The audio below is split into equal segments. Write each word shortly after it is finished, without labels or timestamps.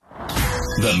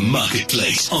The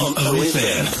Marketplace on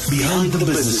OFM. Behind the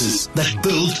businesses that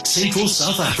build Central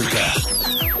South Africa.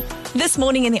 This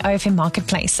morning in the OFM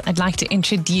Marketplace, I'd like to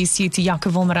introduce you to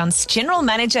Jaco, Wolmarans, General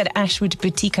Manager at Ashwood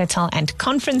Boutique Hotel and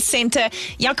Conference Centre.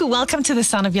 Jaco, welcome to the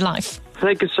Sound of Your Life.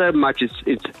 Thank you so much.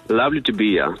 It's lovely to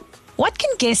be here. What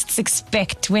can guests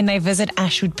expect when they visit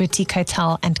Ashwood Boutique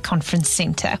Hotel and Conference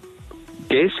Centre?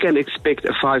 Guests can expect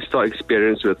a 5-star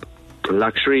experience with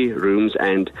luxury rooms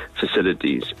and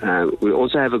facilities. We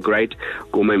also have a great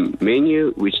gourmet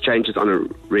menu which changes on a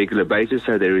regular basis,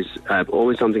 so there is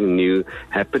always something new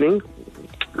happening.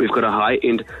 We've got a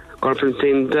high-end conference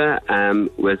centre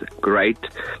with great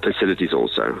facilities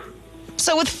also.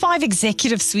 So with 5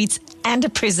 executive suites and a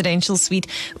presidential suite,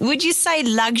 would you say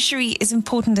luxury is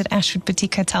important at Ashwood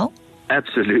Boutique Hotel?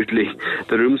 Absolutely.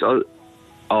 The rooms are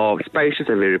spacious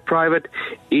and very private.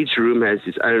 Each room has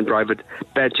its own private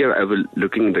patio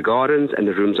overlooking the gardens, and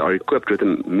the rooms are equipped with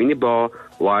a minibar,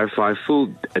 Wi-Fi, full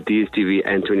DSTV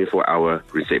and 24-hour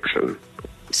reception.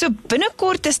 So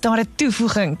binnekort is daar 'n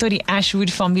toevoeging tot die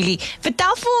Ashwood familie.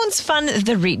 Vertel vir ons van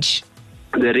The Ridge.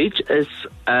 The Ridge is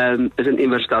in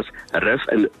Universitas Rif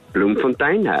in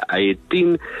Bloemfontein. Hy het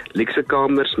 10 luxe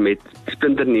kamers met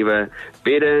splinternuwe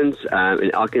beddens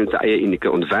en elkeen sy eie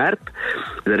unieke ontwerp.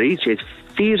 The Ridge het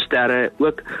 4 sterre,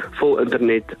 ook vol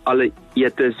internet, alle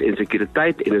etes en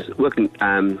sekuriteit, en is ook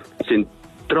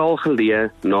sentraal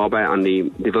geleë naby aan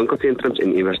die winkelsentrums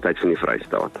en Universiteit van die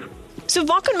Vrystaat. So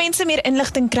waar kan mense meer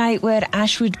inligting kry oor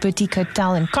Ashwood Boutique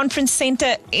Hotel en Conference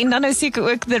Centre en dan nou seker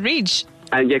ook The Ridge?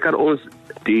 En jy kan ons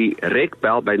direk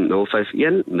bel by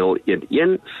 051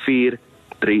 011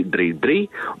 4333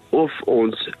 of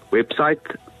ons webwerf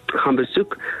gaan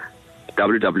besoek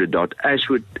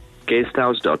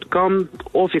www.ashwoodguesthouse.com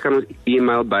of jy kan ons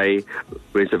e-mail by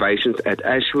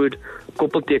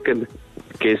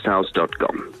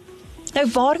reservations@ashwood-guesthouse.com. Nou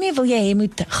waarmee wil jy hê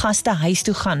moet gaste huis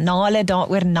toe gaan na hulle daar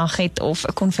oornag het of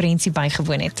 'n konferensie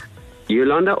bygewoon het?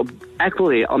 Yolanda, ek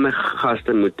wil hê al my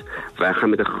gaste moet weggaan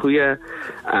met 'n goeie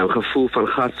gevoel van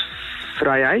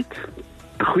gasvryheid,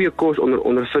 'n goeie kos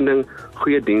ondervinding,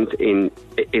 goeie diens en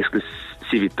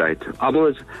eksklusiwiteit. Almal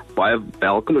is baie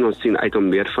welkom en ons sien uit om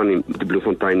meer van die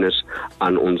Bloemfonteiners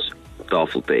aan ons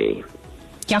tafel te hê.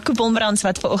 Jaco Wolmarans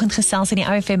wat vanoggend gesels in die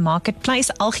OFM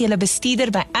Marketplace, algehele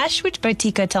bestuurder by Ashwood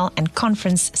Boutique Hotel and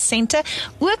Conference Centre.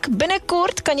 Ook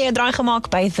binnekort kan jy 'n draai gemaak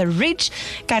by The Ridge.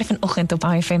 Kyk vanoggend op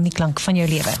OFM die klank van jou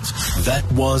lewe. That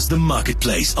was the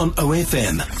Marketplace on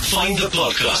OFM. Find the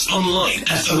podcast online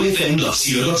at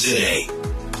ofm.co.za.